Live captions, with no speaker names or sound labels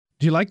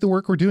Do you like the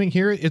work we're doing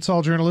here at It's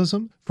All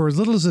Journalism? For as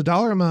little as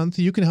 $1 a month,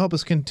 you can help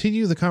us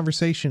continue the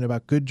conversation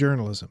about good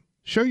journalism.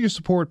 Show your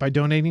support by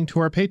donating to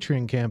our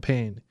Patreon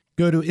campaign.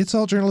 Go to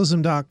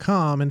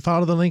itsalljournalism.com and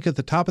follow the link at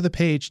the top of the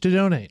page to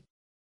donate.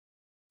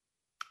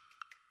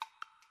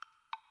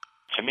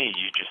 To me,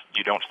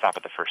 you don't stop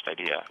at the first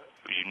idea.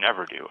 You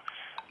never do.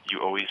 You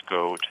always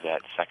go to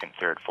that second,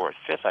 third, fourth,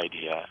 fifth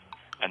idea,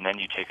 and then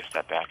you take a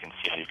step back and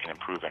see how you can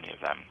improve any of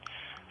them.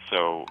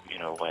 So,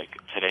 like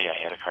today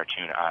I had a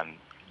cartoon on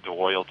the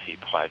loyalty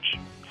pledge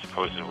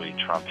supposedly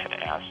Trump had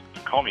asked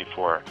Comey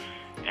for,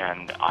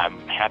 and I'm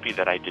happy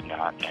that I did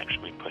not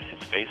actually put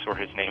his face or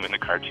his name in the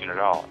cartoon at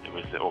all. It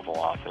was the Oval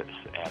Office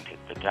and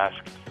the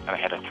desk, and I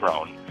had a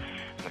throne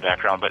in the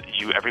background, but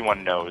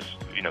everyone knows,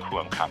 who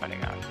I'm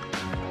commenting on.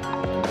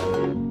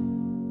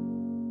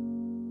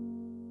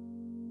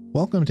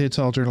 Welcome to It's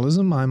All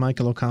Journalism. I'm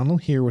Michael O'Connell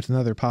here with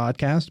another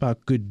podcast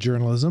about good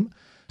journalism.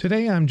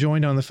 Today I'm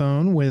joined on the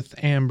phone with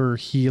Amber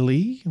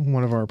Healy,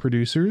 one of our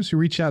producers, who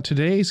reached out to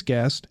today's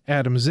guest,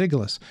 Adam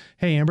Zyglis.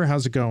 Hey Amber,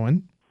 how's it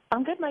going?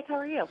 I'm good, Mike. How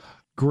are you?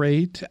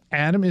 Great.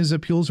 Adam is a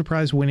Pulitzer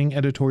Prize-winning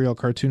editorial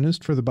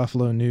cartoonist for the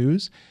Buffalo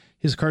News.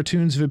 His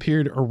cartoons have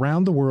appeared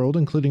around the world,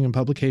 including in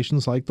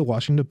publications like The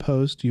Washington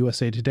Post,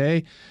 USA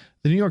Today,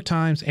 The New York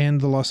Times,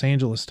 and The Los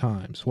Angeles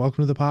Times.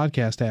 Welcome to the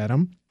podcast,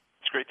 Adam.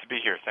 It's great to be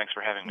here. Thanks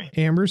for having me.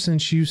 Amber,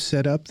 since you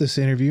set up this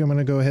interview, I'm going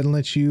to go ahead and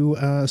let you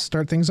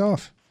start things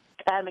off.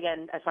 Adam,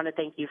 again, I just want to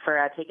thank you for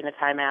taking the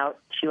time out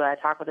to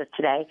talk with us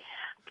today.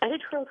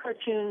 Editorial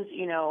cartoons,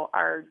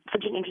 are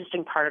such an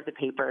interesting part of the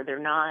paper.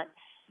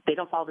 They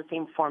don't follow the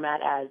same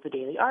format as the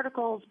daily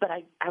articles, but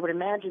I would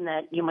imagine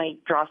that you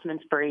might draw some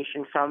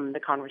inspiration from the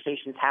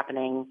conversations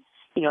happening,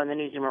 in the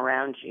newsroom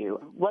around you.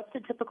 What's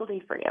a typical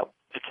day for you?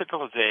 A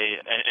typical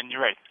day, and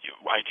you're right,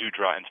 I do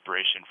draw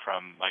inspiration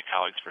from my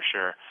colleagues for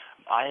sure.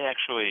 I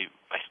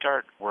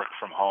start work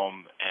from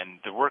home, and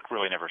the work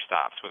really never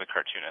stops with a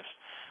cartoonist.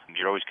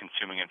 You're always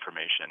consuming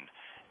information,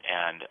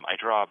 and I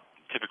draw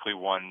typically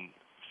one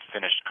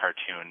finished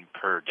cartoon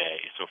per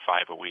day, so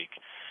 5 a week.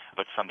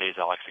 But some days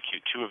I'll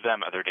execute 2 of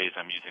them. Other days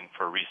I'm using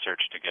for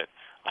research to get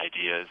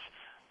ideas.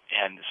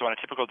 And so on a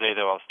typical day,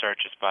 though, I'll start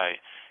just by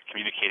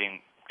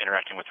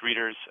interacting with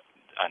readers.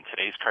 On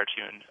today's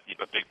cartoon,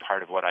 a big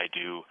part of what I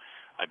do,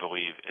 I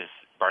believe, is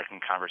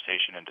sparking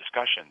conversation and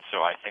discussion.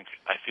 So I think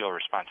I feel a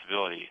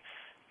responsibility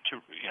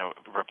to,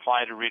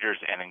 reply to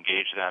readers and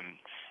engage them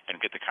and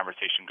get the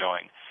conversation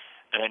going.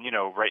 And then,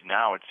 right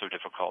now it's so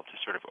difficult to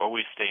sort of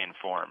always stay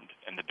informed.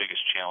 And the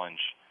biggest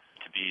challenge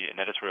to be an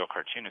editorial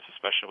cartoonist,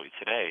 especially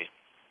today,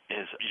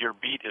 is your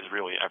beat is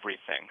really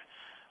everything.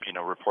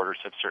 Reporters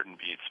have certain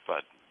beats,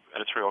 but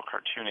editorial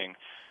cartooning,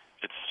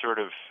 it's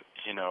sort of,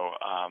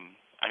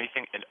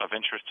 anything of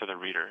interest to the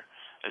reader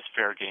is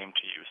fair game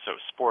to you. So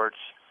sports,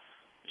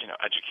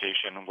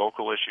 education,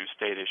 local issues,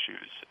 state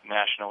issues,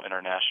 national,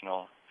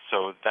 international.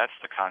 So that's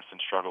the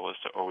constant struggle,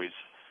 is to always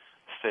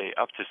stay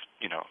up to,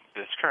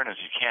 as current as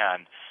you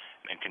can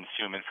and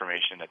consume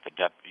information at the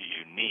depth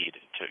you need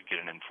to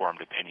get an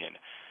informed opinion.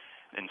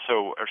 And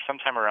so, or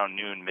sometime around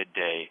noon,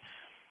 midday,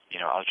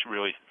 I'll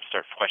really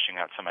start fleshing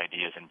out some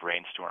ideas and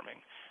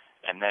brainstorming.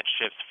 And that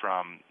shifts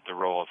from the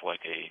role of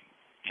like a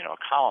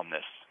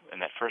columnist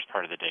in that first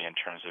part of the day in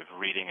terms of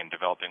reading and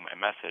developing my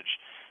message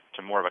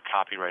to more of a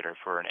copywriter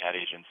for an ad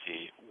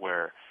agency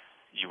where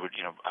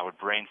I would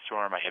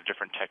brainstorm. I have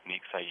different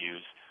techniques I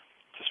use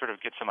to sort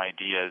of get some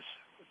ideas,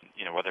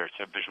 whether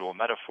it's a visual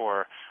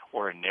metaphor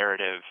or a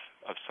narrative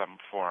of some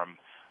form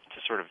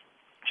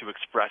to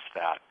express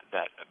that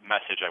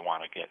message I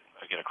want to get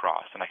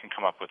across. And I can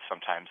come up with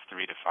sometimes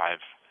 3 to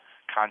 5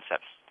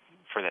 concepts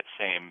for that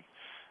same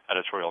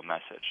editorial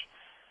message.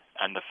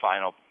 And the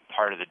final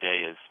part of the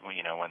day is when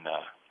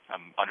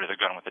I'm under the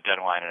gun with the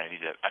deadline and I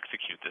need to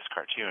execute this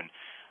cartoon,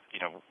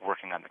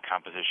 working on the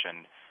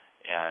composition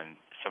and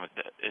some of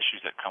the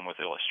issues that come with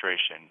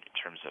illustration in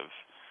terms of,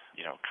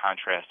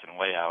 contrast and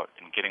layout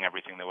and getting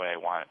everything the way I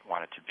want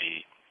it to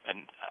be.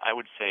 And I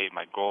would say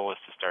my goal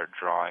is to start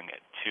drawing at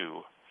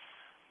 2,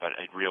 but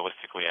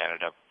realistically I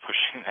ended up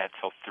pushing that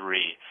till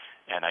 3,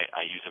 and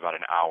I use about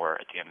an hour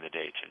at the end of the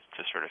day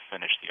to sort of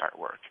finish the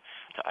artwork,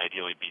 to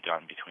ideally be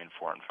done between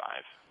 4 and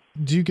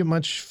 5. Do you get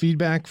much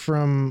feedback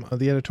from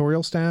the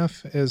editorial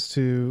staff as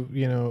to,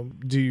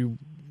 do you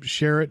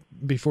share it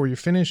before you're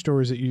finished, or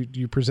is it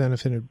you present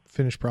a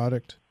finished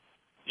product?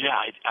 Yeah,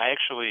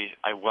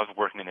 I love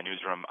working in the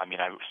newsroom. I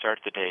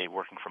start the day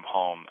working from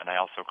home, and I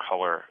also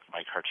color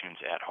my cartoons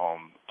at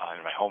home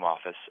in my home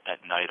office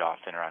at night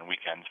often or on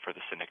weekends for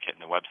the syndicate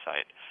and the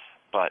website.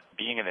 But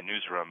being in the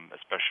newsroom,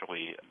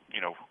 especially,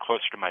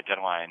 closer to my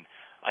deadline,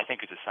 I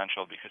think is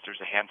essential because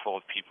there's a handful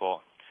of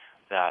people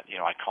that,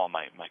 I call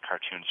my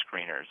cartoon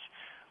screeners,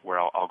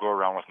 where I'll go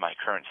around with my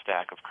current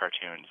stack of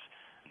cartoons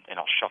and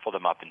I'll shuffle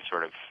them up in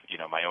sort of,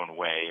 my own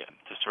way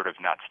to sort of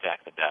not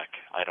stack the deck.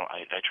 I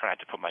try not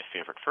to put my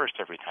favorite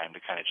first every time, to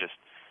kind of just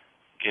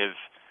give,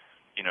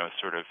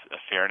 sort of a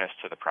fairness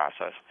to the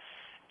process.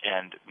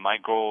 And my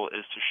goal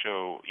is to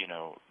show,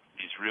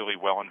 these really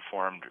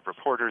well-informed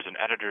reporters and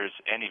editors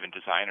and even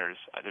designers.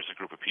 There's a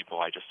group of people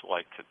I just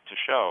like to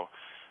show,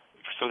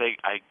 so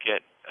I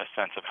get a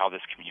sense of how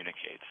this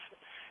communicates.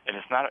 And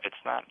it's not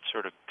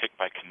sort of picked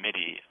by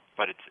committee,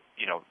 but it's,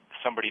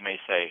 somebody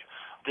may say,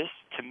 this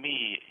to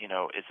me,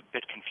 is a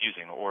bit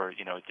confusing, or,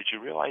 did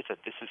you realize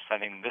that this is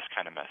sending this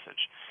kind of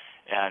message?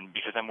 And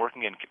because I'm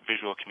working in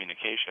visual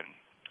communication,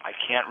 I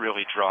can't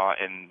really draw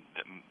in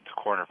the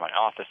corner of my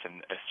office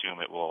and assume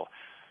it will,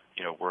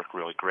 work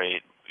really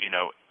great,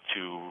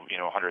 to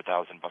 100,000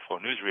 Buffalo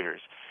News readers.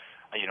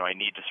 I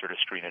need to sort of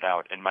screen it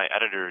out. And my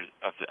editor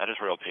of the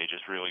editorial page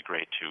is really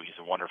great too. He's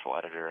a wonderful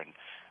editor, and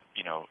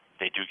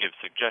they do give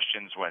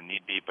suggestions when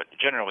need be, but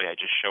generally I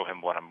just show him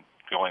what I'm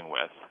going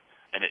with,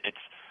 and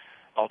it's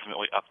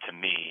ultimately up to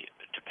me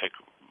to pick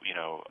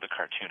the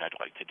cartoon I'd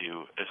like to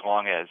do, as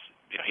long as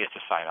he has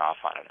to sign off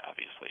on it,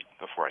 obviously,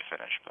 before I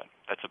finish. But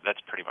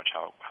that's pretty much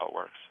how it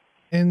works.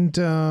 And,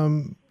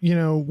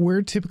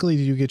 where typically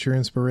do you get your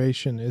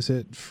inspiration? Is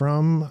it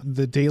from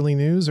the daily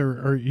news,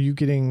 or are you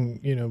getting,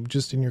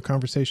 just in your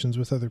conversations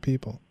with other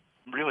people?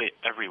 Really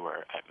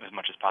everywhere, as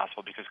much as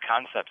possible, because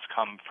concepts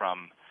come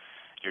from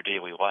your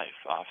daily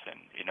life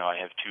often. I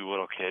have 2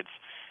 little kids,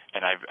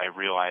 and I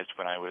realized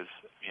when I was,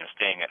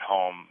 staying at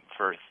home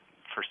for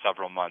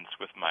several months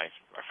with my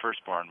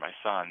firstborn, my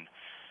son,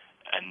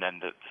 and then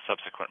the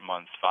subsequent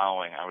months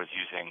following, I was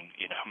using,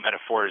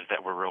 metaphors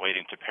that were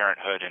relating to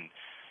parenthood and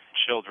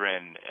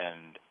children,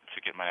 and to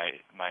get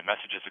my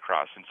messages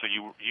across. And so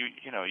you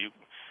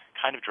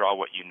kind of draw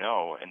what you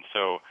know. And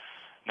so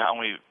not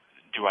only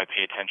do I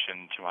pay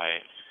attention to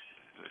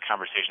the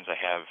conversations I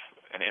have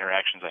and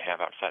interactions I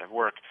have outside of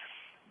work,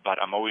 but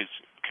I'm always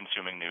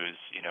consuming news.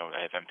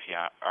 I have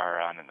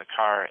NPR on in the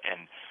car,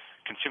 and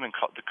consuming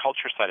the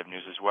culture side of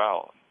news as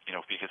well,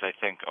 because I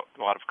think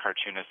a lot of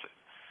cartoonists,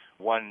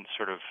 one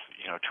sort of,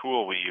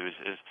 tool we use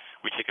is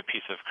we take a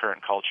piece of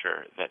current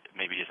culture that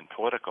maybe isn't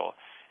political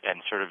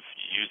and sort of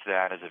use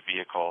that as a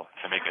vehicle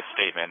to make a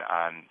statement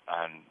on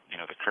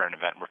the current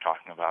event we're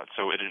talking about.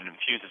 So it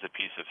infuses a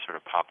piece of sort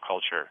of pop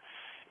culture.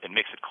 It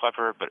makes it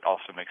clever, but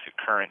also makes it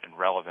current and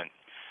relevant.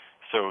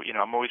 So,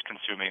 I'm always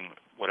consuming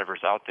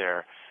whatever's out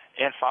there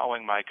and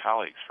following my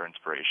colleagues for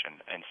inspiration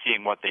and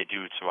seeing what they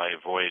do, so I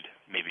avoid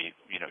maybe,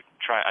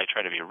 I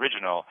try to be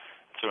original.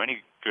 So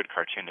any good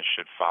cartoonist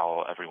should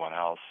follow everyone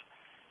else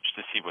just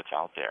to see what's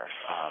out there,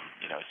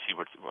 see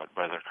what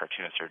other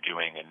cartoonists are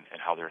doing and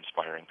how they're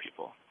inspiring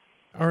people.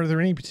 Are there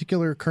any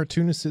particular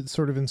cartoonists that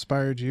sort of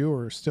inspired you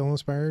or still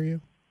inspire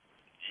you?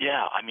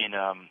 Yeah,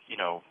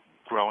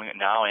 growing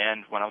now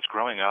and when I was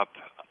growing up,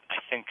 I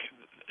think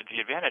the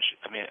advantage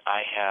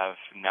I have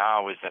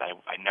now is that I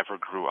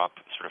never grew up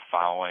sort of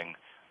following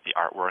the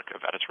artwork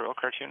of editorial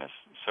cartoonists,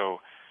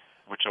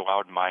 which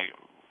allowed my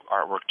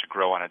artwork to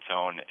grow on its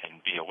own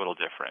and be a little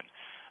different.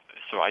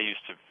 So I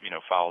used to,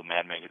 follow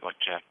Mad Magazine, like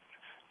Jack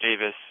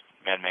Davis,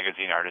 Mad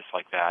Magazine artists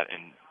like that,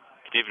 and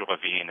David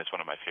Levine is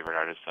one of my favorite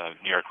artists,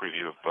 New York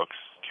Review of Books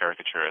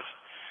caricaturist,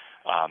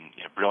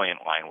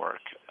 brilliant line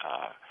work,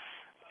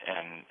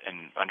 and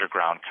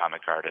underground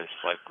comic artists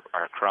like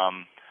R.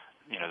 Crumb.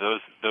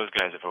 Those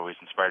guys have always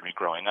inspired me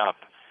growing up,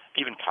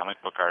 even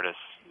comic book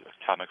artists,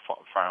 Todd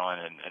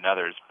McFarlane and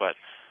others. But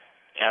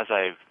as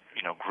I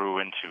grew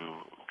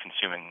into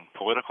consuming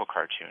political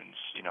cartoons,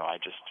 I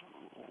just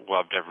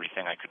loved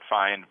everything I could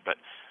find. But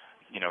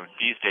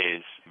these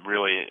days,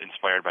 really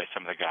inspired by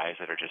some of the guys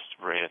that are just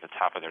right at the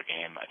top of their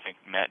game. I think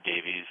Matt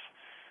Davies,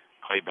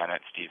 Clay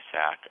Bennett, Steve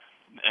Sack,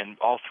 and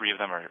all 3 of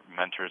them are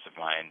mentors of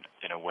mine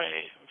in a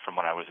way from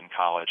when I was in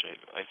college.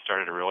 I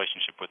started a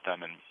relationship with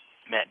them, and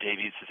Matt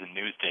Davies is in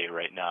Newsday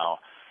right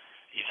now.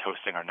 He's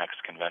hosting our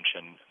next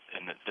convention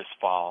this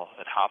fall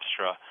at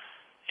Hofstra,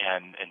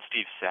 and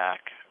Steve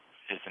Sack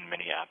is in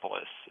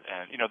Minneapolis.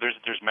 And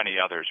there's many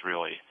others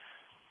really,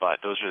 but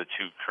those are the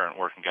 2 current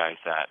working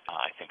guys that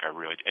I think are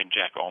really. And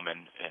Jack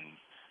Oman, and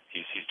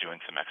he's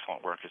doing some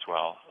excellent work as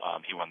well.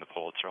 He won the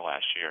Pulitzer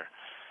last year.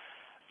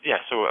 Yeah,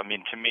 so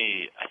to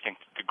me, I think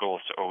the goal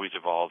is to always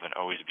evolve and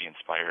always be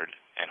inspired,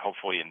 and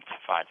hopefully in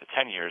 5 to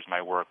 10 years,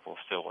 my work will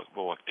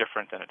look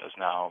different than it does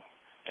now,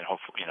 and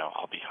hopefully,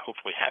 I'll be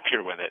hopefully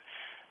happier with it,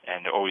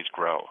 and always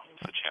grow.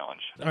 It's a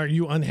challenge. Are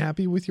you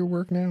unhappy with your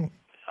work now?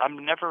 I'm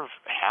never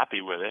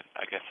happy with it,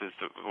 I guess is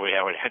the way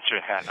I would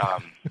answer that.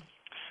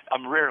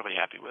 I'm rarely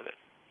happy with it.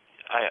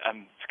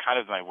 I'm kind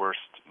of my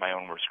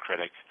own worst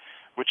critic,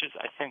 which is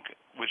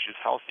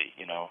healthy.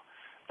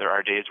 There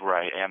are days where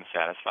I am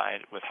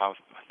satisfied with how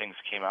things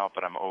came out,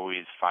 but I'm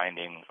always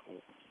finding,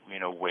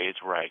 ways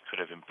where I could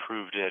have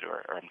improved it,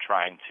 or I'm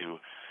trying to,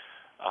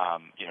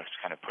 just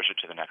kind of push it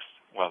to the next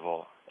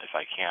level if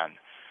I can.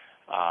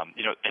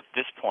 At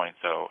this point,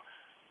 though,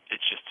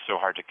 it's just so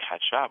hard to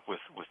catch up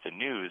with the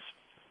news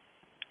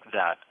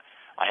that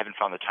I haven't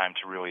found the time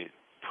to really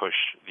push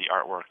the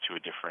artwork to a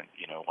different,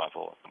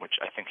 level, which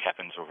I think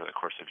happens over the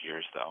course of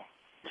years, though.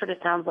 Sort of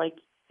sounds like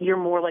you're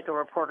more like a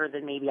reporter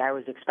than maybe I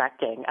was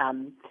expecting.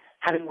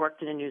 Having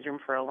worked in a newsroom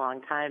for a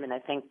long time, and I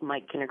think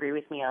Mike can agree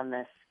with me on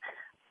this,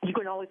 you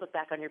can always look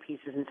back on your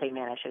pieces and say,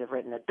 man, I should have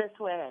written it this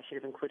way. I should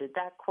have included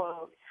that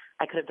quote.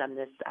 I could have done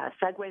this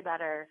segue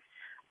better.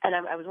 And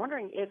I was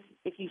wondering if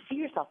you see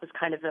yourself as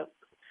kind of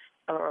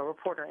a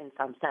reporter in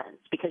some sense,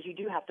 because you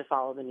do have to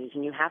follow the news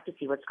and you have to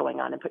see what's going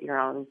on and put your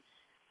own,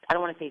 I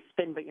don't want to say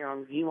spin, but your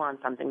own view on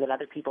something that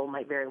other people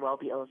might very well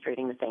be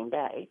illustrating the same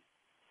day.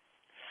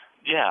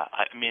 Yeah,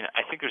 I mean,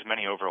 I think there's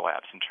many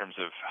overlaps in terms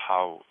of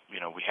how,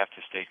 we have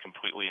to stay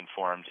completely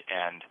informed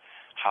and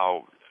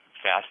how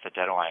fast the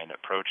deadline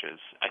approaches.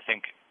 I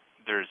think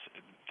there's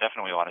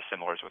definitely a lot of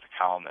similars with a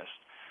columnist.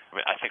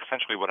 I think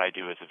essentially what I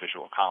do is a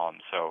visual column.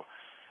 So,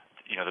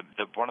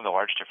 one of the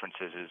large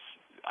differences is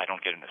I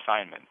don't get an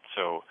assignment.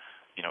 So,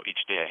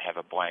 each day I have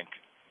a blank,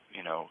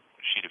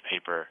 sheet of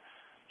paper,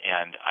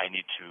 and I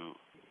need to,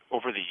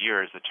 over the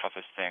years, the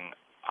toughest thing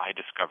I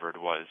discovered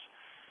was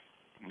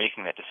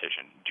making that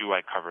decision. Do I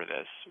cover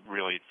this?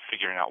 Really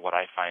figuring out what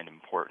I find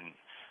important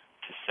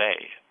to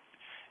say.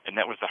 And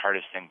that was the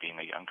hardest thing, being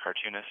a young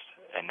cartoonist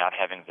and not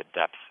having the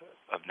depth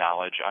of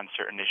knowledge on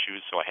certain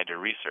issues, so I had to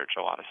research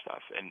a lot of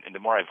stuff. And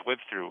the more I've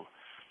lived through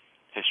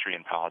history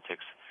and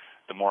politics,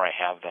 the more I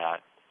have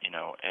that,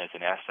 as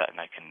an asset,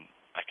 and I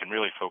can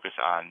really focus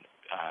on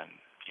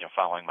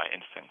following my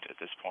instinct at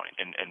this point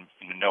and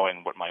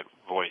knowing what my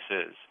voice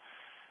is.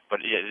 But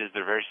yeah,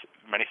 there are very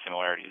many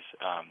similarities,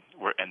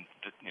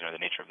 the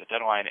nature of the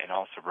deadline, and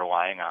also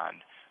relying on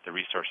the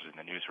resources in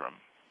the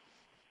newsroom.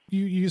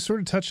 You sort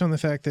of touched on the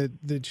fact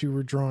that you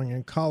were drawing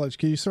in college.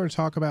 Can you sort of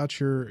talk about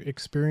your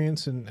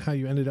experience and how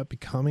you ended up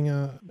becoming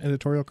an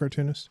editorial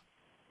cartoonist?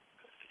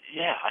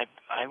 Yeah,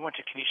 I went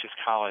to Canisius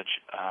College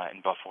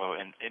in Buffalo,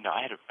 and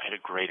I had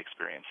a great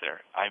experience there.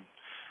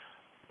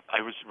 I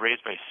was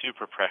raised by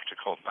super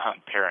practical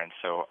parents,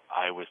 so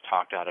I was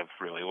talked out of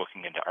really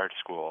looking into art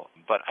school.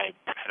 But I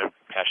had a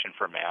passion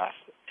for math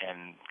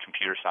and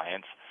computer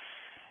science,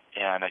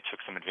 and I took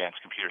some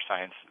advanced computer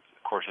science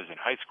courses in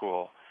high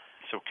school.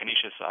 So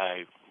Canisius,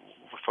 I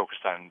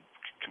focused on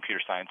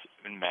computer science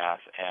and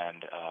math,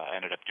 and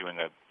ended up doing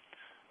a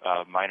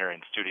minor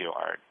in studio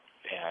art.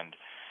 And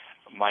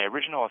my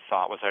original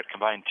thought was I'd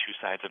combine two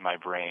sides of my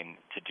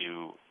brain to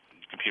do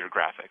computer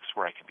graphics,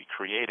 where I could be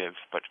creative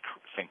but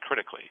think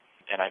critically.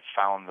 And I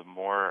found the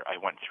more I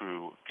went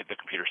through the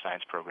computer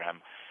science program,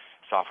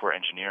 software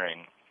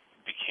engineering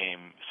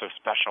became so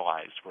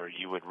specialized, where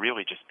you would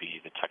really just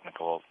be the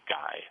technical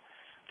guy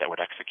that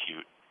would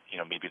execute,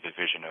 maybe the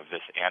vision of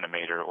this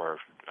animator or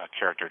a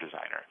character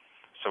designer.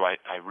 So I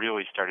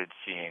really started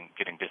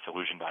getting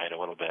disillusioned by it a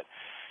little bit.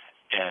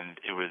 And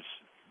it was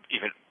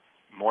even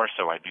more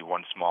so, I'd be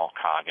one small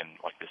cog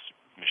in like this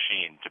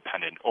machine,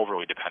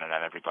 overly dependent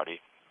on everybody.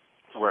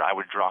 Where I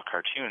would draw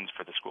cartoons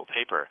for the school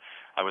paper,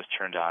 I was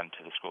turned on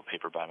to the school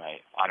paper by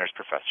my honors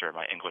professor,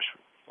 my English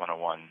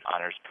 101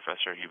 honors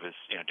professor. He was,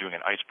 doing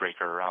an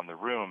icebreaker around the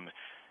room,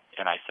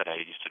 and I said I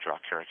used to draw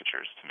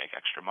caricatures to make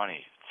extra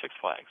money at Six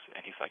Flags.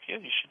 And he's like,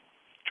 yeah, you should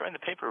join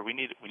the paper. We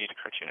need a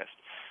cartoonist.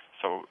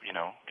 So,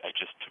 I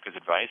just took his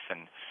advice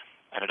and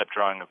ended up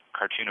drawing a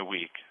cartoon a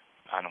week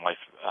on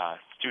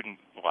student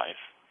life,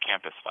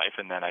 campus life,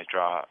 and then I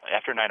draw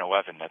after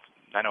 9/11.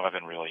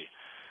 9/11 really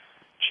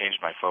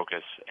changed my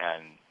focus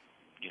and,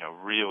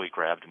 really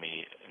grabbed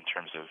me in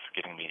terms of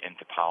getting me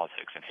into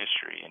politics and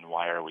history and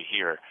why are we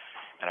here.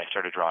 And I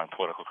started drawing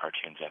political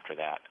cartoons after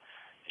that.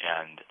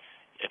 And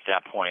at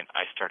that point,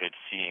 I started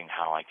seeing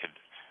how I could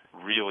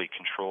really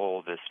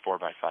control this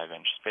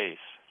 4x5-inch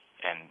space.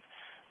 And,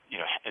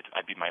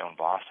 I'd be my own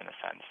boss in a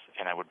sense.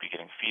 And I would be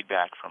getting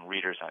feedback from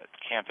readers on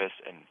campus,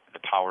 and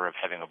the power of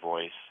having a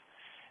voice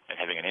and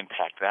having an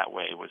impact that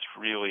way was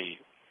really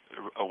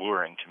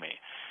alluring to me.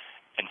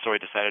 And so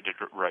I decided to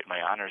write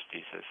my honors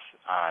thesis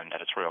on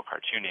editorial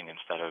cartooning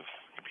instead of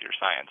computer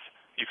science.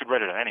 You could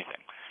write it on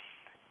anything.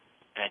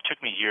 And it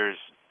took me years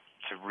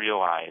to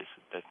realize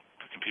that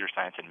the computer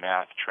science and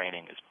math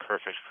training is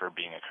perfect for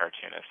being a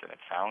cartoonist, and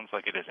it sounds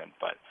like it isn't,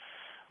 but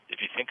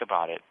if you think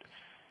about it,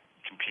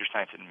 computer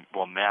science and,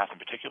 math in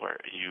particular,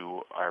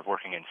 you are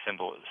working in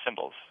symbols.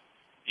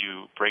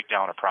 You break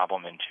down a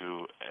problem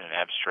into an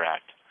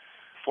abstract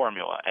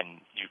formula,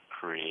 and you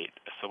create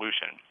a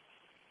solution.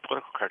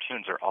 Political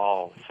cartoons are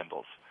all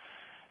symbols.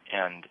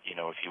 And,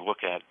 if you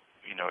look at,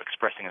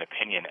 expressing an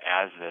opinion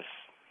as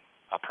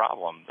a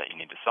problem that you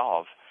need to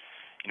solve,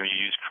 you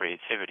use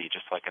creativity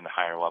just like in the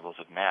higher levels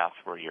of math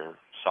where you're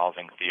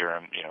solving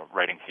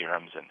writing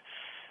theorems.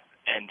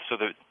 And so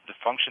the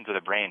functions of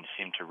the brain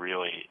seem to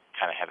really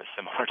kind of have a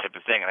similar type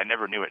of thing. And I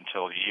never knew it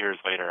until years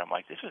later. I'm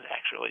like, this is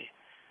actually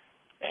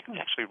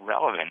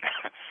relevant.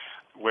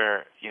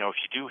 Where, if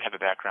you do have a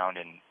background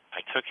in,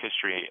 I took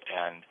history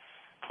and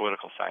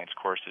political science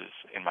courses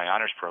in my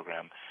honors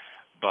program,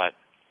 but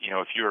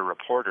if you're a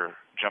reporter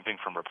jumping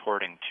from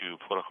reporting to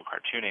political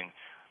cartooning,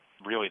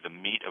 really the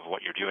meat of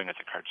what you're doing as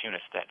a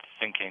cartoonist, that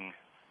thinking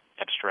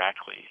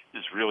abstractly,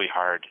 is really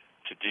hard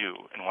to do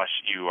unless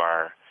you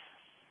are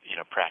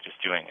practice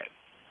doing it.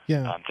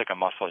 Yeah, it's like a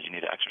muscle you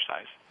need to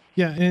exercise.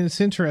 Yeah, and it's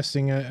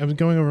interesting. I was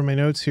going over my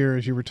notes here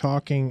as you were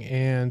talking,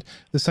 and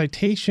the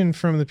citation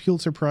from the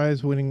Pulitzer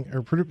Prize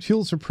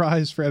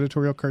for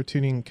Editorial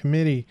Cartooning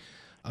Committee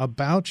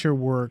about your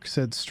work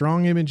said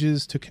strong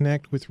images to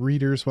connect with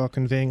readers while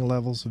conveying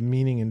levels of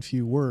meaning in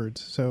few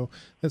words. So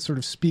that sort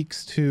of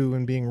speaks to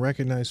and being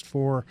recognized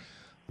for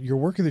your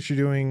work that you're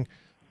doing,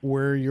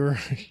 where you're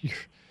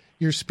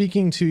you're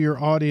speaking to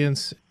your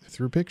audience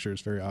through pictures,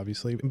 very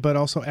obviously, but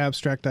also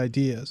abstract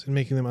ideas and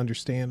making them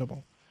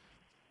understandable.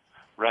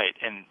 Right,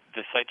 and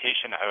the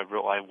citation, I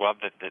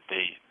love that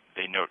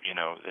they note,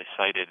 they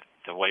cited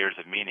the layers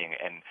of meaning,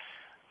 and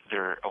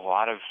there are a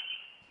lot of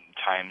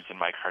times in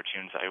my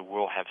cartoons I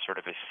will have sort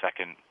of a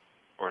second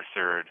or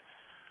third,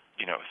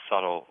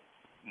 subtle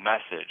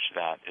message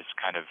that is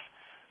kind of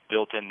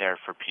built in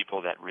there for people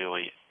that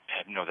really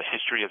know the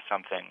history of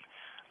something,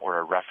 or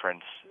a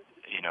reference,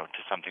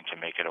 to something to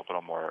make it a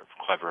little more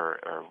clever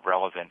or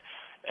relevant,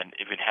 and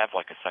it would have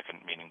like a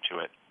second meaning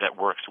to it that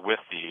works with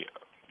the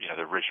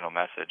original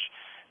message.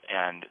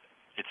 And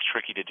it's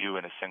tricky to do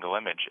in a single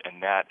image,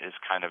 and that is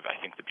kind of, I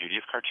think, the beauty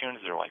of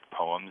cartoons. They're like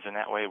poems in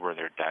that way, where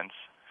they're dense.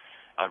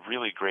 A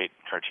really great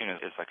cartoon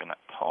is like a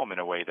poem in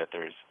a way that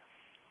there's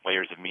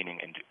layers of meaning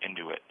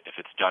into it if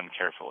it's done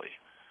carefully.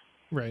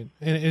 Right.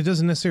 And it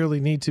doesn't necessarily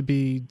need to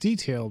be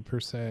detailed per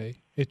se.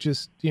 It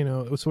just,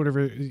 it's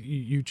whatever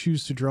you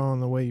choose to draw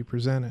in the way you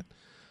present it.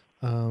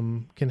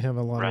 Can have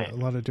a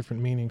lot of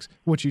different meanings.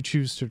 What you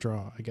choose to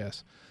draw, I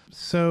guess.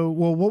 So,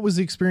 well, what was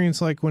the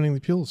experience like winning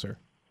the Pulitzer?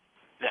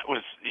 That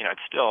was,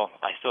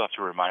 I still have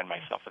to remind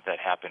myself that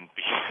happened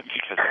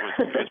because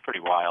it was pretty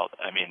wild.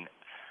 I mean,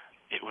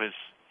 it was,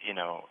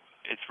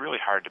 it's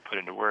really hard to put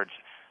into words.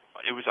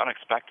 It was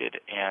unexpected,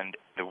 and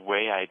the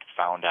way I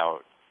found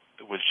out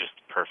was just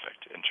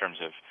perfect in terms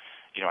of,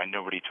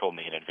 nobody told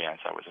me in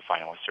advance I was a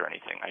finalist or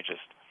anything. I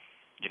just,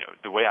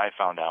 the way I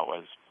found out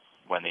was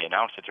when they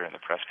announced it during the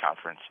press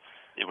conference.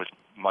 It was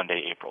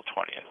Monday, April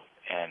 20th,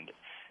 and,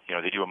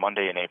 they do a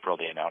Monday in April,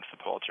 they announce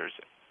the Pulitzers.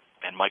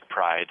 And Mike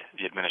Pride,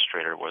 the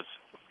administrator, was,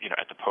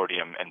 at the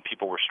podium, and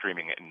people were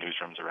streaming it in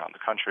newsrooms around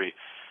the country.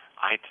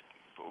 I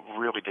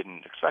really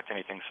didn't expect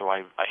anything, so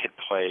I hit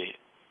play,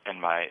 and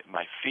my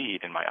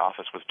feed in my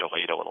office was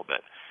delayed a little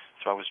bit.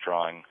 So I was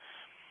drawing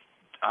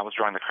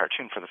the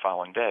cartoon for the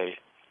following day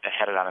and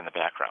had it on in the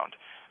background.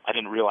 I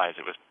didn't realize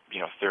it was,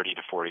 30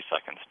 to 40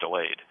 seconds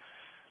delayed.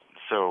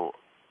 So,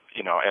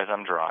 as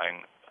I'm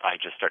drawing, I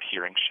just start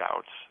hearing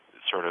shouts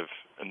sort of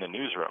in the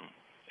newsroom,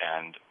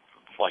 and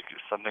like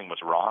something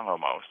was wrong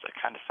almost. It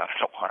kind of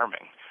sounded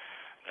alarming.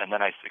 And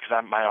then because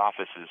my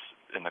office is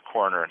in the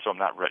corner, and so I'm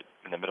not right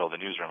in the middle of the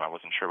newsroom. I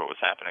wasn't sure what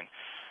was happening.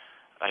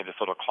 I had this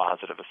little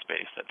closet of a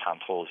space that Tom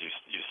Tolles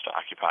used to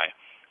occupy.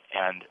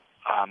 And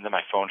then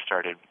my phone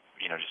started,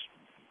 just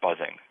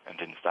buzzing and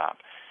didn't stop.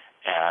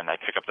 And I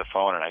pick up the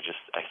phone, and I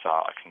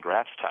saw a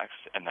congrats text,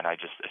 and then I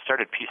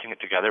started piecing it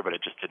together, but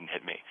it just didn't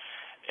hit me.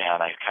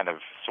 And I kind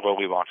of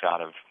slowly walked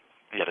out of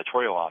the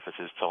editorial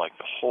offices to like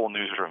the whole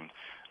newsroom,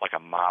 like a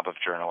mob of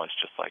journalists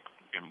just like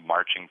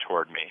marching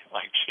toward me,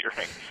 like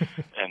cheering.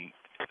 And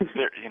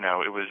there,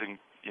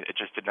 it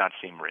just did not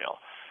seem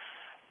real.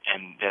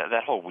 And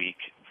that whole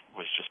week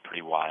was just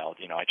pretty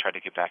wild. I tried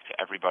to get back to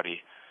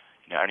everybody,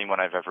 anyone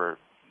I've ever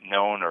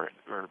known, or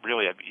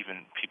really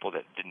even people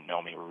that didn't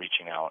know me were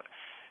reaching out.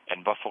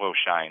 And Buffalo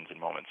shines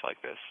in moments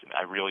like this.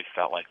 I really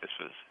felt like this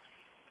was,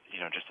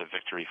 just a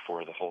victory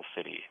for the whole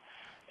city.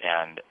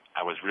 And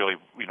I was really,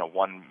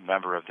 one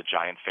member of the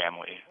giant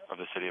family of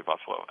the city of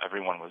Buffalo.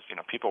 Everyone was,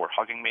 people were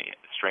hugging me.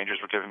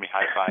 Strangers were giving me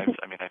high fives.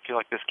 I mean, I feel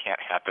like this can't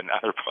happen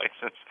other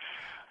places.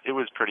 It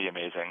was pretty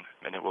amazing,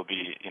 and it will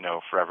be,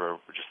 forever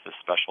just a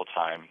special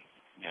time,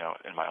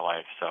 in my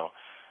life. So,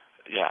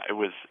 yeah, it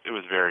was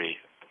very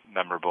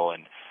memorable,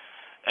 and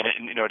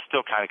it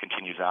still kind of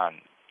continues on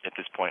at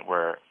this point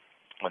where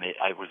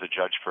I was a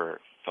judge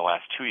for the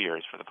last 2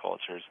 years for the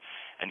Pulitzers,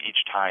 and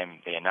each time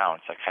they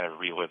announce, I kind of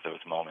relive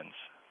those moments.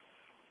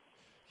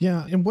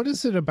 Yeah, and what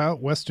is it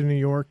about Western New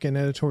York and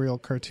editorial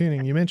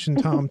cartooning? You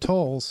mentioned Tom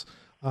Tolles,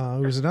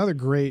 who was another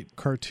great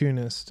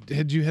cartoonist.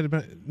 Had you had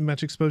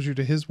much exposure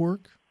to his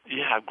work?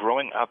 Yeah,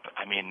 growing up,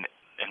 I mean,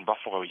 in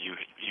Buffalo, you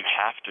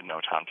have to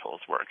know Tom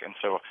Tolles' work. And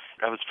so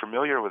I was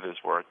familiar with his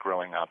work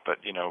growing up, but,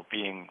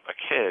 being a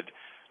kid,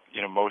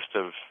 most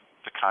of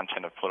the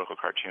content of political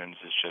cartoons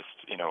is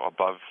just,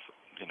 above,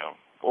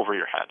 over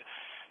your head.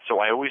 So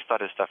I always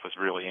thought his stuff was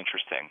really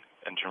interesting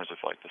in terms of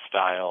like the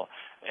style,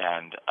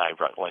 and I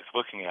liked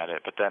looking at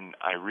it. But then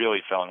I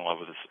really fell in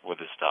love with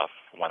his stuff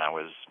when I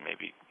was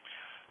maybe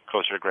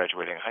closer to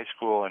graduating high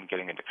school and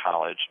getting into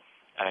college,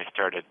 and I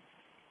started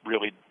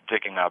really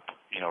digging up,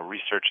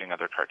 researching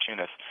other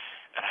cartoonists,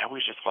 and I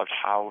always just loved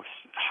how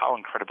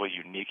incredibly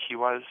unique he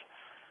was,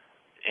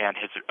 and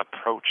his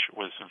approach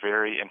was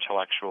very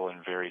intellectual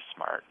and very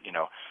smart.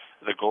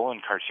 The goal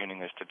in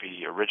cartooning is to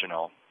be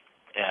original,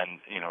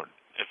 and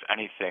if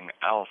anything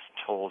else,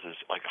 Tolles is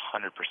like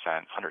 100%,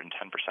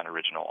 110%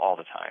 original all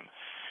the time.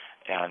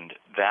 And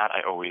that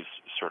I always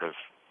sort of,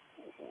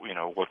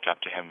 looked up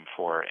to him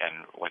for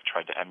and like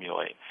tried to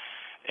emulate.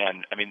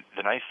 And I mean,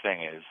 the nice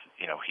thing is,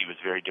 he was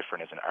very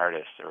different as an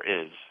artist, or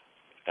is,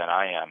 than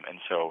I am, and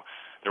so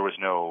there was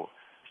no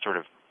sort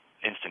of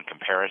instant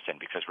comparison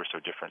because we're so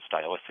different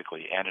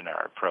stylistically and in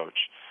our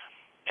approach.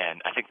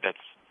 And I think that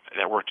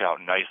worked out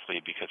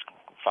nicely because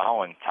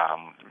following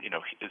Tom,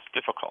 is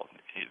difficult.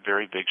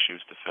 Very big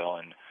shoes to fill,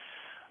 and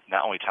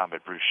not only Tom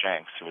but Bruce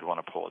Shanks, who had won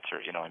a Pulitzer.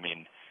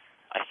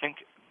 I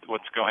think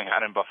what's going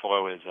on in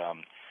Buffalo is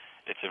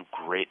it's a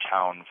great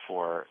town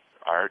for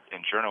art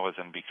and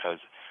journalism because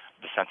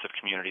the sense of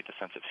community, the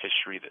sense of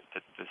history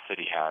that the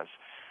city has.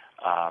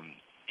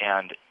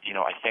 And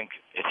I think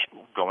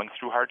going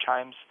through hard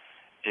times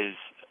is,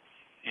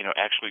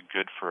 actually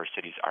good for a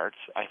city's arts,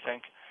 I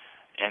think.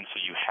 And so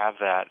you have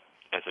that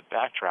as a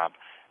backdrop,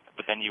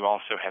 but then you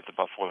also have the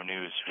Buffalo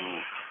News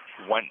who,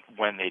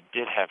 when they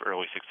did have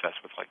early success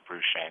with like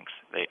Bruce Shanks,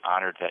 they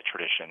honored that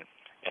tradition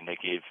and they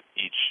gave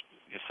each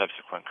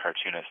subsequent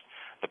cartoonist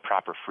the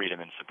proper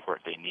freedom and support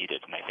they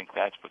needed. And I think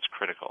that's what's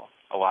critical.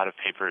 A lot of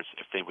papers,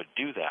 if they would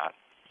do that,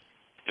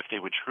 if they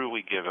would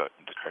truly give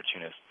the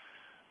cartoonist,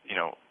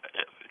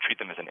 treat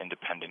them as an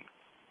independent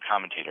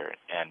commentator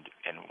and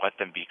let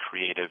them be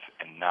creative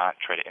and not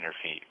try to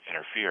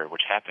interfere,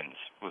 which happens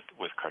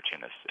with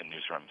cartoonists in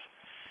newsrooms,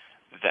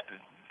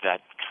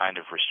 that kind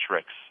of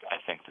restricts, I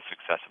think, the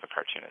success of a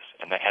cartoonist.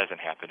 And that hasn't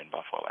happened in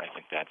Buffalo. And I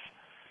think that's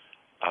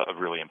a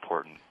really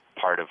important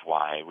part of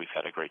why we've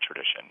had a great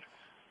tradition.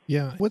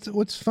 Yeah.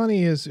 What's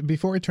funny is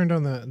before I turned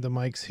on the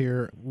mics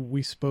here,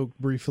 we spoke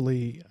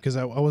briefly because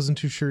I wasn't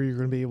too sure you were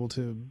going to be able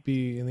to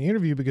be in the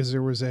interview because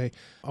there was a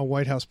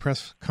White House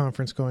press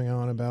conference going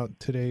on about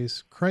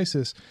today's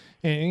crisis.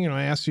 And,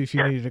 I asked you if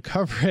you needed to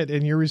cover it,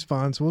 and your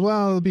response was,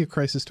 well, it'll be a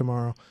crisis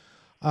tomorrow.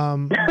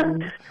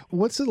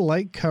 What's it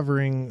like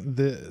covering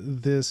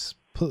the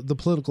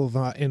political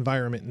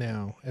environment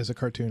now as a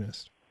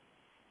cartoonist?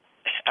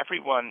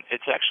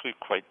 It's actually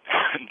quite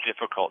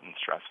difficult and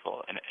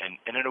stressful, and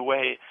in a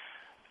way,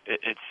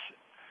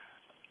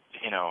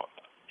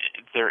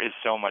 there is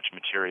so much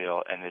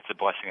material, and it's a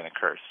blessing and a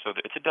curse. So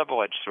it's a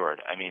double-edged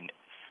sword. I mean,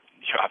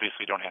 you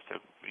obviously don't have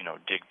to,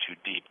 dig too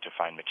deep to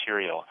find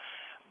material,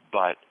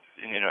 but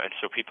and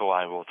so people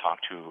I will talk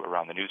to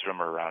around the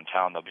newsroom or around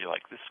town, they'll be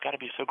like, "This has got to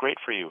be so great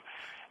for you,"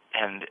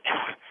 and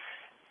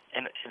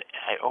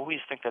I always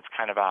think that's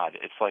kind of odd.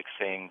 It's like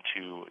saying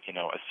to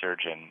a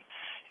surgeon,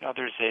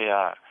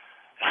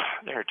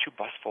 there are two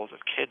busfuls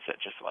of kids that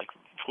just like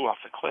flew off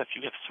the cliff.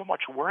 You have so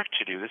much work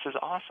to do. This is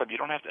awesome. You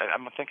don't have to.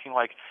 I'm thinking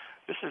like,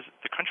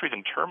 the country's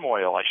in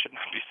turmoil. I should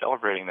not be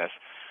celebrating this.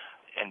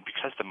 And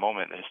because the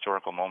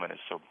historical moment is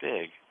so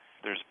big,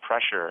 there's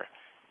pressure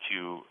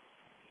to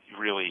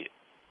really,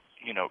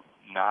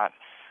 not,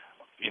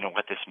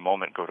 let this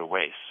moment go to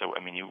waste. So,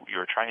 I mean,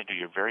 you're trying to do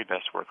your very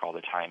best work all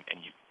the time,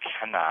 and you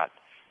cannot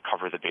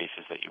cover the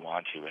bases that you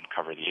want to and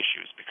cover the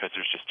issues because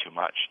there's just too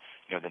much.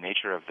 The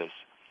nature of this,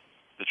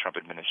 the Trump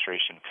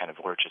administration kind of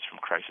lurches from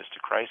crisis to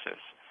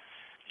crisis.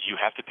 You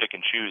have to pick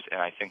and choose,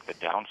 and I think the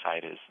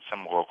downside is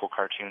some local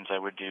cartoons I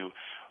would do,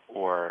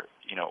 or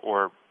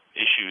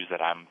issues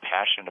that I'm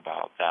passionate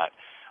about that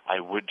I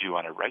would do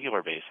on a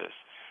regular basis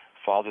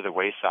fall to the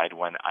wayside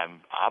when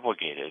I'm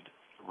obligated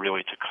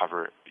really to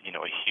cover,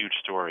 a huge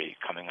story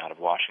coming out of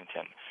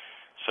Washington.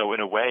 So in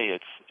a way,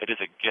 it is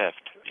a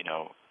gift,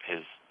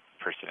 his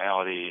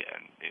personality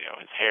and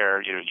his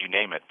hair, you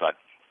name it, but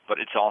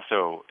it is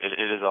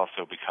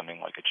also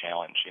becoming like a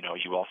challenge.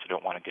 You also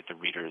don't want to get the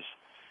readers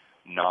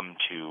numb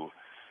to.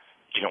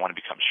 You don't want to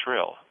become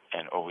shrill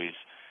and always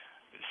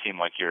seem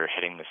like you're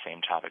hitting the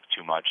same topic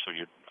too much. So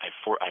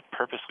I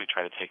purposely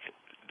try to take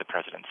the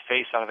president's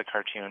face out of the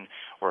cartoon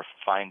or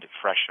find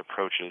fresh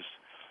approaches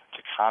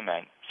to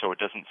comment, so it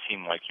doesn't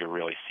seem like you're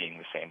really seeing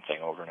the same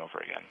thing over and over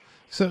again.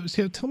 So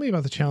tell me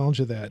about the challenge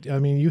of that. I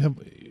mean, you have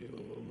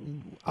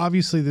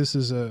obviously this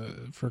is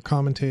for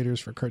commentators,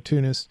 for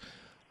cartoonists.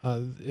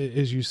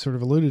 As you sort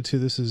of alluded to,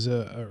 this is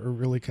a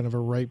really kind of a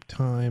ripe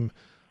time,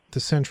 the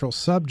central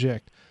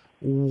subject.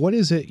 What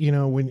is it,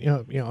 when,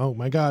 oh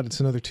my God, it's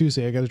another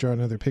Tuesday, I got to draw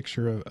another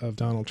picture of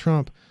Donald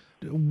Trump.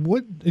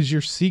 What is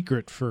your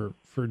secret for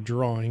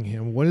drawing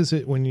him? What is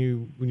it when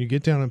you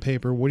get down on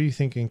paper, what do you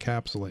think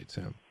encapsulates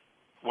him?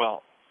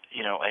 Well,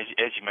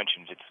 as you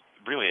mentioned, it's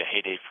really a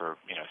heyday for,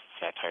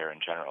 satire in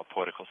general,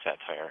 political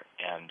satire,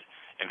 and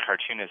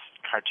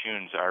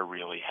cartoons are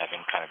really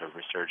having kind of a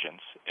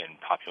resurgence in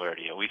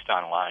popularity, at least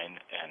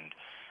online and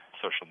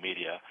social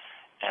media.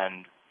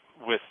 And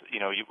with,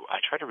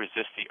 I try to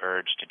resist the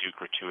urge to do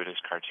gratuitous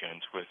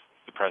cartoons with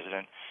the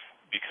president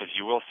because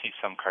you will see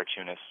some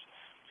cartoonists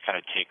kind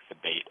of take the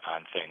bait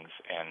on things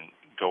and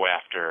go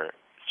after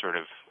sort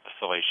of a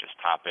salacious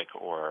topic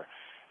or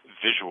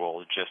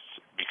visual just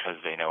because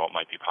they know it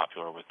might be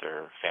popular with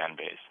their fan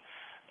base.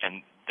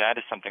 And that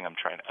is something I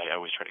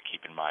always try to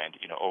keep in mind.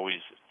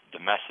 Always the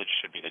message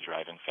should be the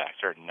driving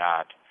factor,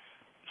 not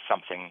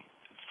something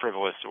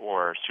frivolous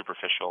or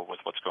superficial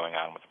with what's going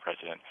on with the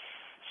president.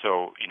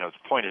 So, the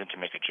point isn't to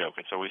make a joke.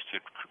 It's always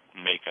to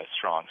make a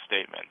strong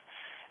statement.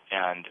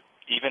 And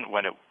even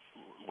when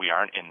we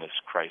aren't in this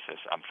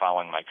crisis, I'm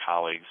following my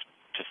colleagues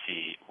to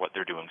see what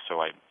they're doing. So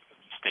I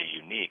stay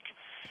unique.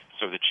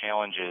 So the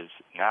challenge is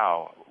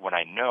now, when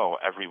I know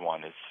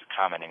everyone is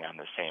commenting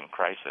on the same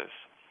crisis,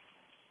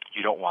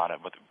 you don't want to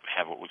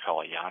have what we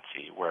call a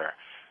Yahtzee, where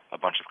a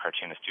bunch of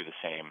cartoonists do the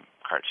same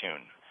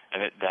cartoon.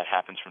 And that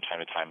happens from time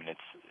to time, and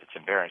it's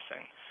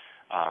embarrassing.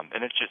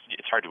 And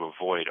it's hard to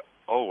avoid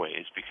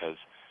always, because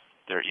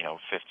there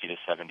 50 to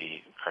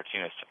 70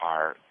 cartoonists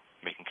are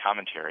making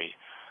commentary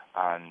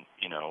on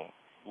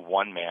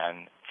one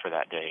man for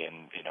that day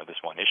and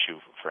this one issue,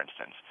 for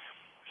instance.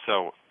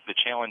 So the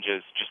challenge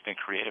is just think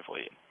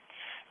creatively.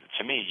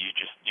 To me,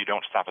 you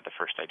don't stop at the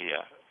first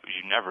idea.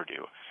 You never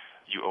do.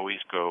 You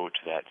always go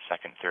to that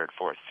second, third,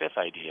 fourth,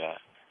 fifth idea,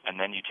 and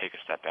then you take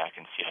a step back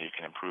and see how you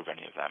can improve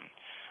any of them.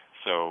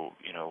 So,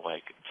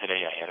 like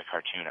today I had a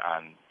cartoon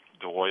on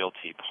the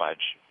loyalty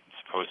pledge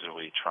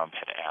supposedly Trump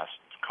had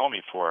asked Comey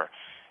for,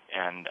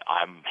 and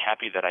I'm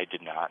happy that I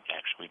did not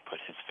actually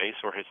put his face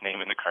or his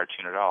name in the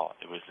cartoon at all.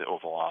 It was the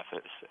Oval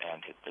Office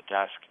and the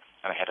desk,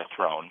 and I had a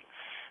throne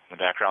in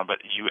the background, but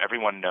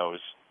everyone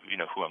knows,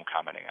 who I'm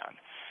commenting on.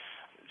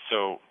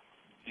 So,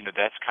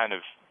 that's kind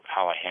of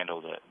how I handle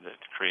the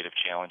creative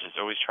challenges.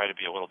 Always try to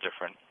be a little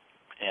different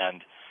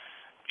and,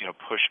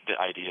 push the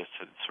ideas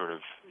to sort of,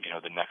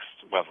 the next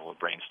level of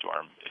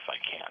brainstorm if I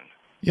can.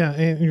 Yeah,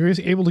 and you're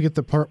able to get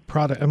the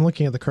product. I'm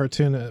looking at the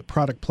cartoon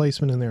product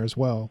placement in there as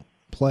well.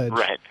 Pledge.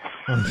 Right.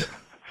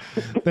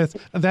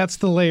 That's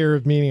the layer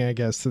of meaning, I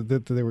guess,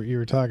 that you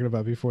were talking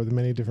about before, the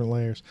many different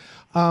layers.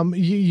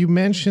 You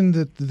mentioned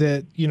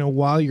that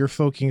while you're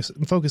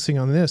focusing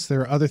on this,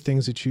 there are other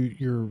things that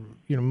you're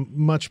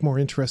much more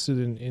interested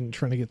in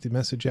trying to get the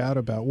message out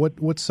about.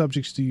 What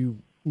subjects do you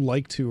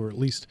like to, or at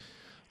least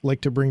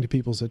like to bring to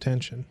people's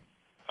attention?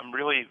 I'm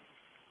really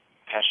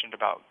passionate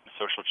about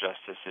social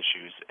justice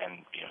issues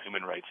and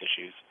human rights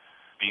issues.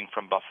 Being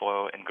from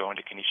Buffalo and going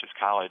to Canisius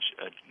College,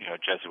 a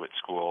Jesuit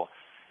school,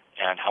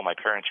 and how my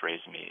parents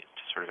raised me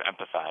to sort of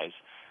empathize.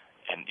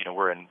 And,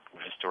 we're in a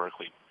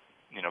historically,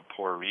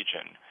 poor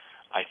region.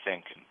 I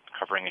think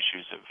covering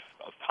issues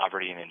of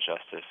poverty and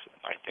injustice,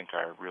 I think,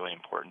 are really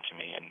important to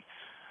me. And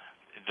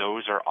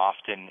those are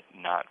often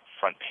not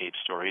front page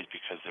stories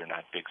because they're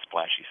not big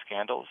splashy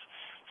scandals.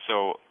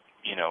 So,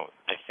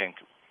 I think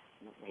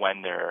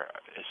when there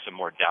is some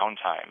more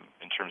downtime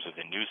in terms of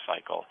the news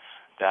cycle,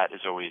 that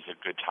is always a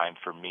good time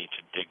for me to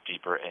dig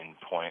deeper and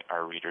point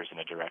our readers in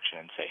a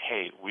direction and say,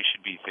 hey, we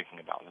should be thinking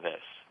about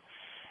this.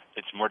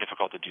 It's more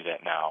difficult to do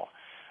that now.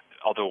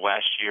 Although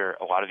last year,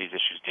 a lot of these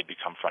issues did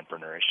become front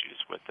burner issues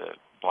with the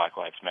Black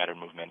Lives Matter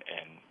movement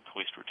and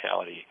police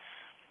brutality.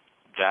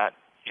 That,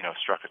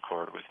 struck a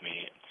chord with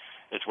me,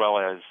 as well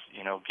as,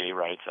 gay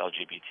rights,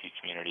 LGBT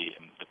community,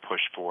 and the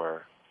push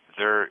for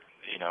their,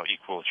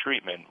 equal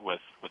treatment with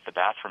the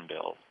bathroom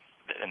bill.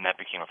 And that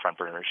became a front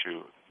burner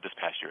issue this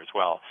past year as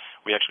well.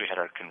 We actually had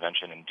our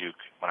convention in Duke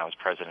when I was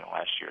president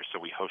last year, so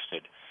we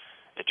hosted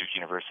at Duke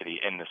University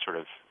in the sort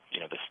of,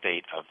 the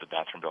state of the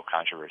bathroom bill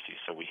controversy.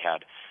 So we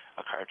had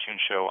a cartoon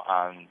show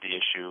on the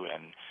issue,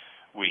 and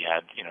we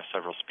had,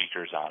 several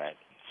speakers on it.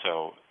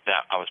 So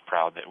that I was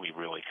proud that we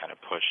really kind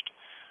of pushed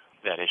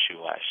that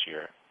issue last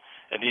year.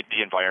 And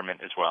the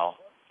environment as well.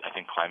 I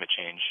think climate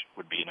change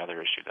would be another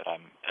issue that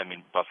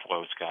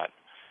Buffalo's got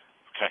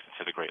connected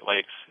to the Great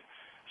Lakes.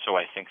 So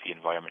I think the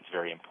environment is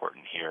very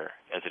important here,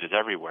 as it is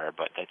everywhere,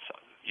 but that's,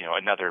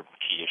 another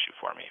key issue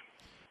for me.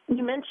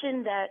 You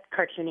mentioned that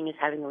cartooning is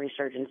having a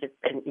resurgence,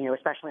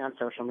 especially on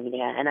social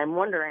media, and I'm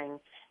wondering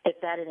if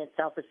that in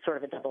itself is sort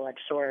of a double-edged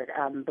sword.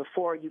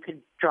 Before, you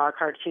could draw a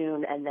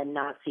cartoon and then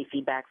not see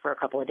feedback for a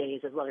couple of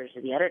days as letters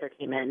to the editor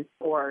came in,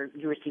 or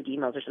you received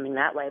emails or something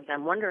that way. But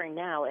I'm wondering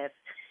now if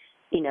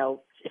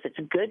it's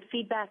good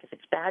feedback, if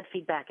it's bad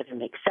feedback, if it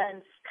makes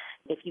sense,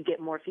 if you get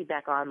more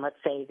feedback on, let's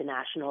say, the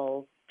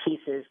national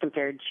pieces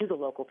compared to the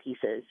local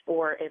pieces,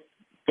 or if,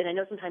 and I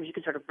know sometimes you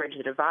can sort of bridge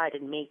the divide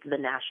and make the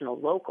national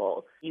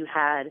local. You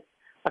had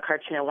a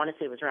cartoon, I want to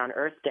say it was around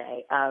Earth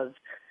Day, of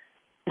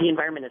the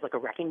environment as like a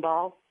wrecking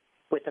ball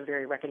with a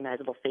very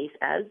recognizable face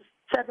as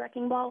said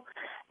wrecking ball.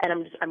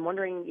 And I'm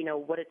wondering,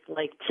 what it's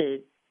like to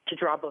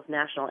draw both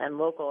national and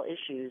local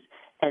issues,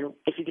 and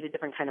if you get a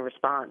different kind of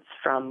response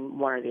from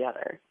one or the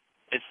other.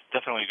 It's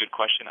definitely a good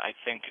question. I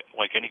think,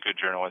 like any good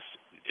journalist,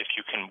 if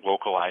you can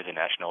localize a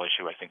national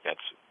issue, I think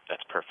that's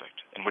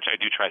perfect, and which I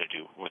do try to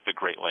do with the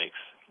Great Lakes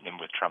and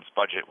with Trump's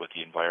budget, with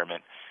the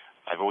environment.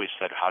 I've always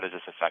said, how does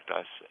this affect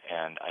us?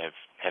 And I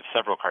have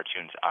several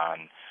cartoons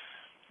on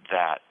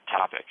that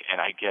topic, and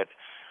I get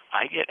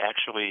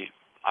actually,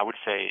 I would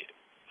say,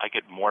 I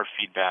get more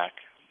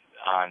feedback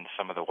on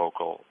some of the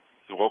local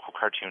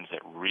cartoons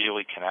that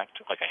really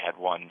connect. Like I had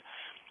one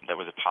that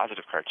was a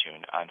positive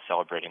cartoon on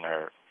celebrating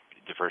our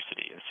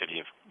diversity in the city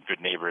of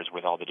good neighbors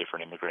with all the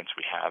different immigrants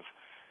we have.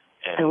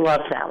 And I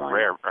love that one.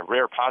 A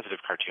rare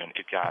positive cartoon.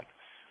 It got,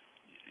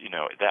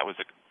 that was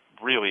a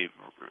really,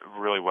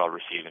 really well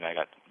received, and I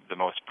got the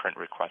most print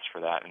requests for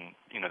that. And,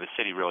 the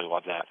city really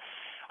loved that.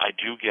 I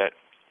do get,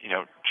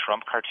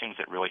 Trump cartoons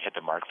that really hit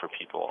the mark for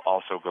people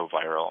also go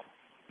viral.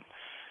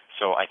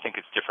 So I think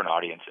it's different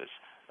audiences.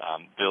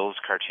 Bill's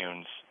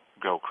cartoons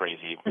go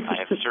crazy. I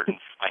have a certain,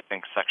 I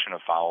think, section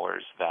of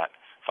followers that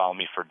follow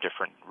me for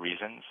different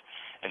reasons.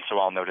 And so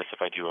I'll notice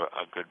if I do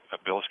a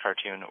Bills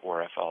cartoon,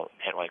 or if I'll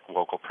hit like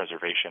local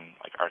preservation,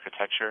 like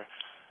architecture,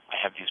 I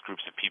have these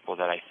groups of people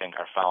that I think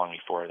are following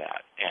me for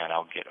that, and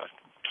I'll get a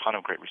ton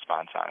of great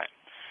response on it.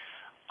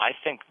 I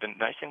think the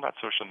nice thing about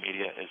social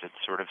media is it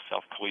sort of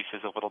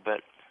self-polices a little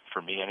bit,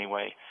 for me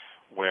anyway,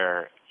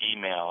 where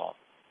email,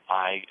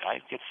 I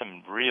get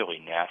some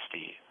really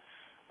nasty,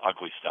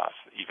 ugly stuff,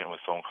 even with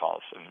phone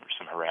calls, and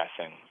some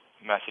harassing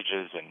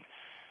messages, and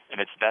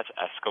that's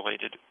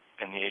escalated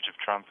in the age of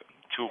Trump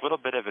to a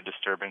little bit of a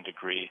disturbing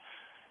degree,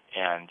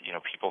 and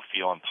people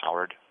feel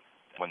empowered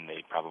when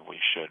they probably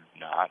should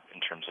not,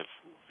 in terms of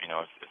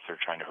if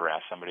they're trying to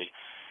harass somebody.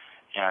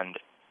 And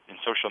in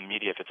social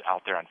media, if it's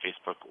out there on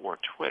Facebook or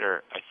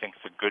Twitter, I think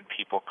the good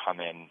people come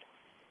in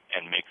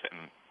and make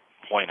them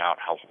point out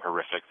how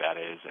horrific that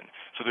is, and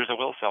so there's a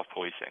little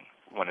self-policing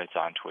when it's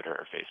on Twitter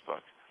or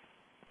Facebook.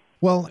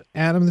 Well,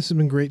 Adam, this has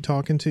been great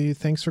talking to you.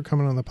 Thanks for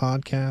coming on the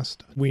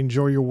podcast. We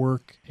enjoy your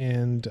work,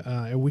 and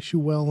I wish you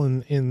well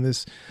in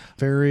this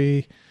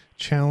very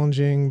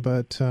challenging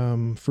but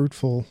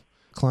fruitful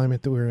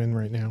climate that we're in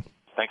right now.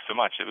 Thanks so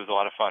much. It was a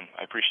lot of fun.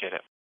 I appreciate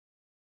it.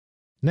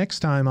 Next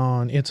time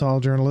on It's All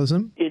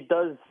Journalism. It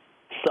does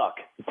suck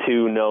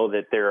to know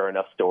that there are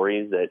enough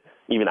stories that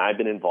even I've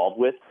been involved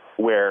with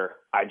where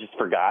I just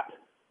forgot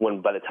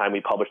by the time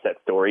we published that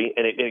story.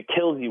 And it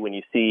kills you when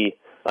you see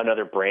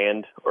another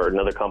brand or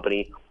another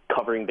company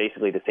covering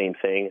basically the same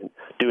thing and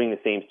doing the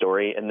same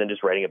story, and then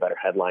just writing a better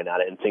headline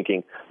on it and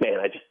thinking, man,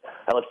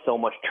 I left so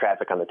much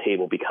traffic on the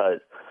table because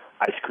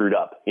I screwed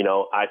up.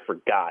 I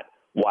forgot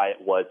why it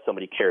was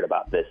somebody cared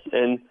about this.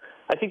 And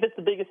I think that's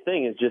the biggest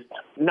thing, is just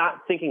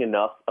not thinking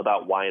enough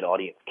about why an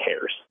audience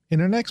cares.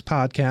 In our next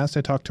podcast,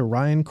 I talk to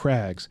Ryan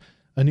Craggs,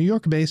 a New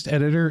York-based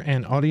editor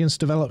and audience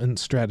development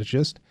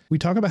strategist. We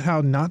talk about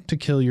how not to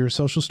kill your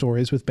social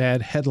stories with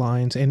bad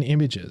headlines and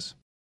images.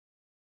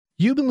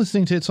 You've been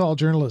listening to It's All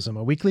Journalism,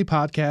 a weekly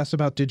podcast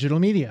about digital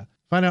media.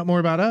 Find out more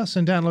about us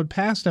and download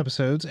past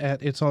episodes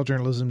at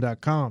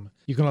itsalljournalism.com.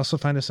 You can also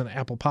find us on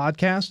Apple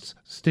Podcasts,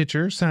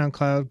 Stitcher,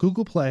 SoundCloud,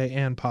 Google Play,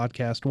 and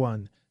Podcast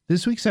One.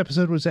 This week's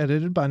episode was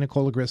edited by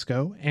Nicola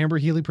Grisco. Amber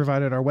Healy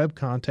provided our web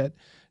content.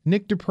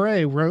 Nick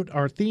Dupre wrote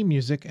our theme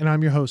music, and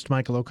I'm your host,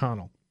 Michael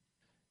O'Connell.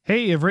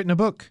 Hey, I've written a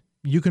book.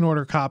 You can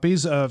order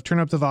copies of Turn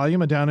Up the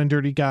Volume, a down and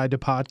dirty guide to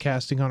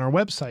podcasting on our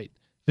website.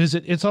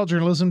 Visit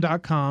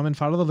itsalljournalism.com and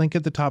follow the link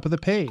at the top of the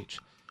page.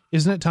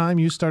 Isn't it time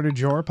you started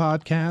your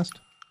podcast?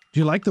 Do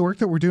you like the work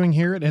that we're doing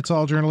here at It's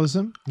All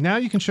Journalism? Now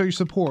you can show your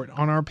support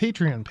on our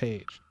Patreon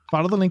page.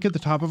 Follow the link at the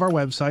top of our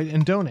website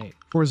and donate.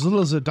 For as little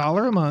as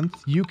 $1 a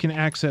month, you can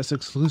access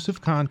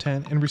exclusive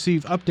content and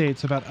receive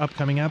updates about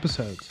upcoming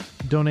episodes.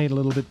 Donate a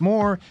little bit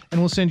more, and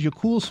we'll send you a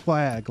cool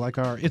swag like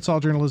our It's All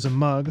Journalism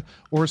mug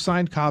or a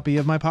signed copy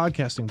of my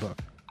podcasting book.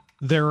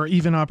 There are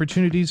even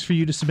opportunities for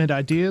you to submit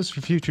ideas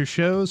for future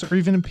shows or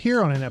even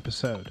appear on an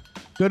episode.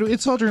 Go to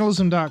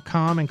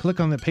itsalljournalism.com and click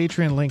on the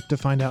Patreon link to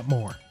find out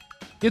more.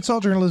 It's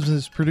All Journalism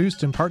is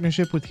produced in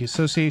partnership with the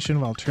Association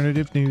of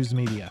Alternative News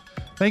Media.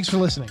 Thanks for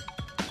listening.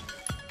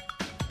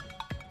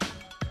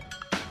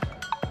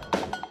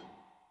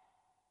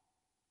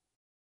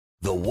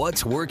 The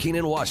What's Working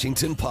in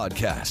Washington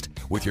podcast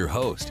with your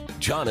host,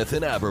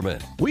 Jonathan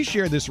Aberman. We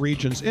share this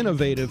region's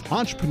innovative,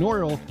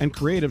 entrepreneurial, and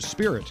creative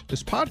spirit.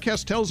 This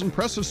podcast tells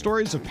impressive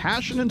stories of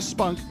passion and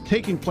spunk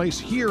taking place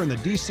here in the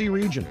D.C.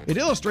 region. It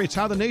illustrates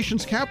how the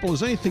nation's capital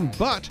is anything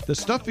but the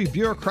stuffy,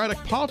 bureaucratic,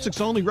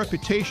 politics-only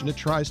reputation it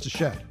tries to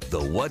shed.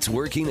 The What's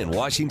Working in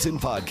Washington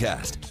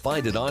podcast.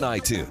 Find it on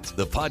iTunes,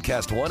 the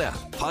Podcast One app,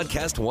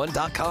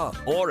 podcastone.com,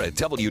 or at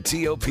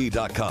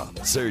WTOP.com.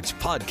 Search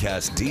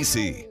Podcast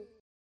DC.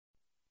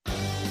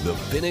 The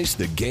Finish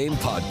the Game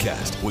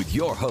podcast with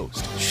your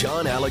host,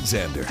 Sean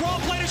Alexander. Draw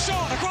play to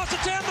Sean, across the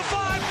 10, the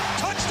 5,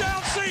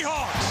 touchdown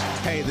Seahawks.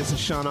 Hey, this is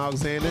Sean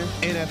Alexander,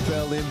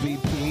 NFL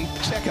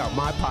MVP. Check out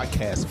my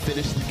podcast,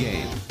 Finish the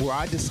Game, where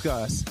I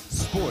discuss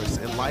sports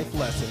and life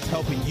lessons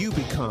helping you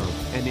become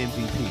an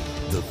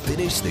MVP. The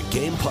Finish the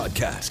Game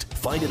podcast.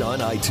 Find it on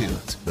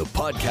iTunes, the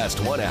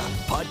Podcast One app,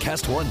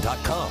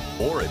 podcastone.com,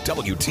 or at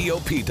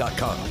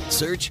WTOP.com.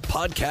 Search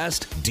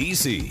Podcast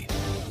DC.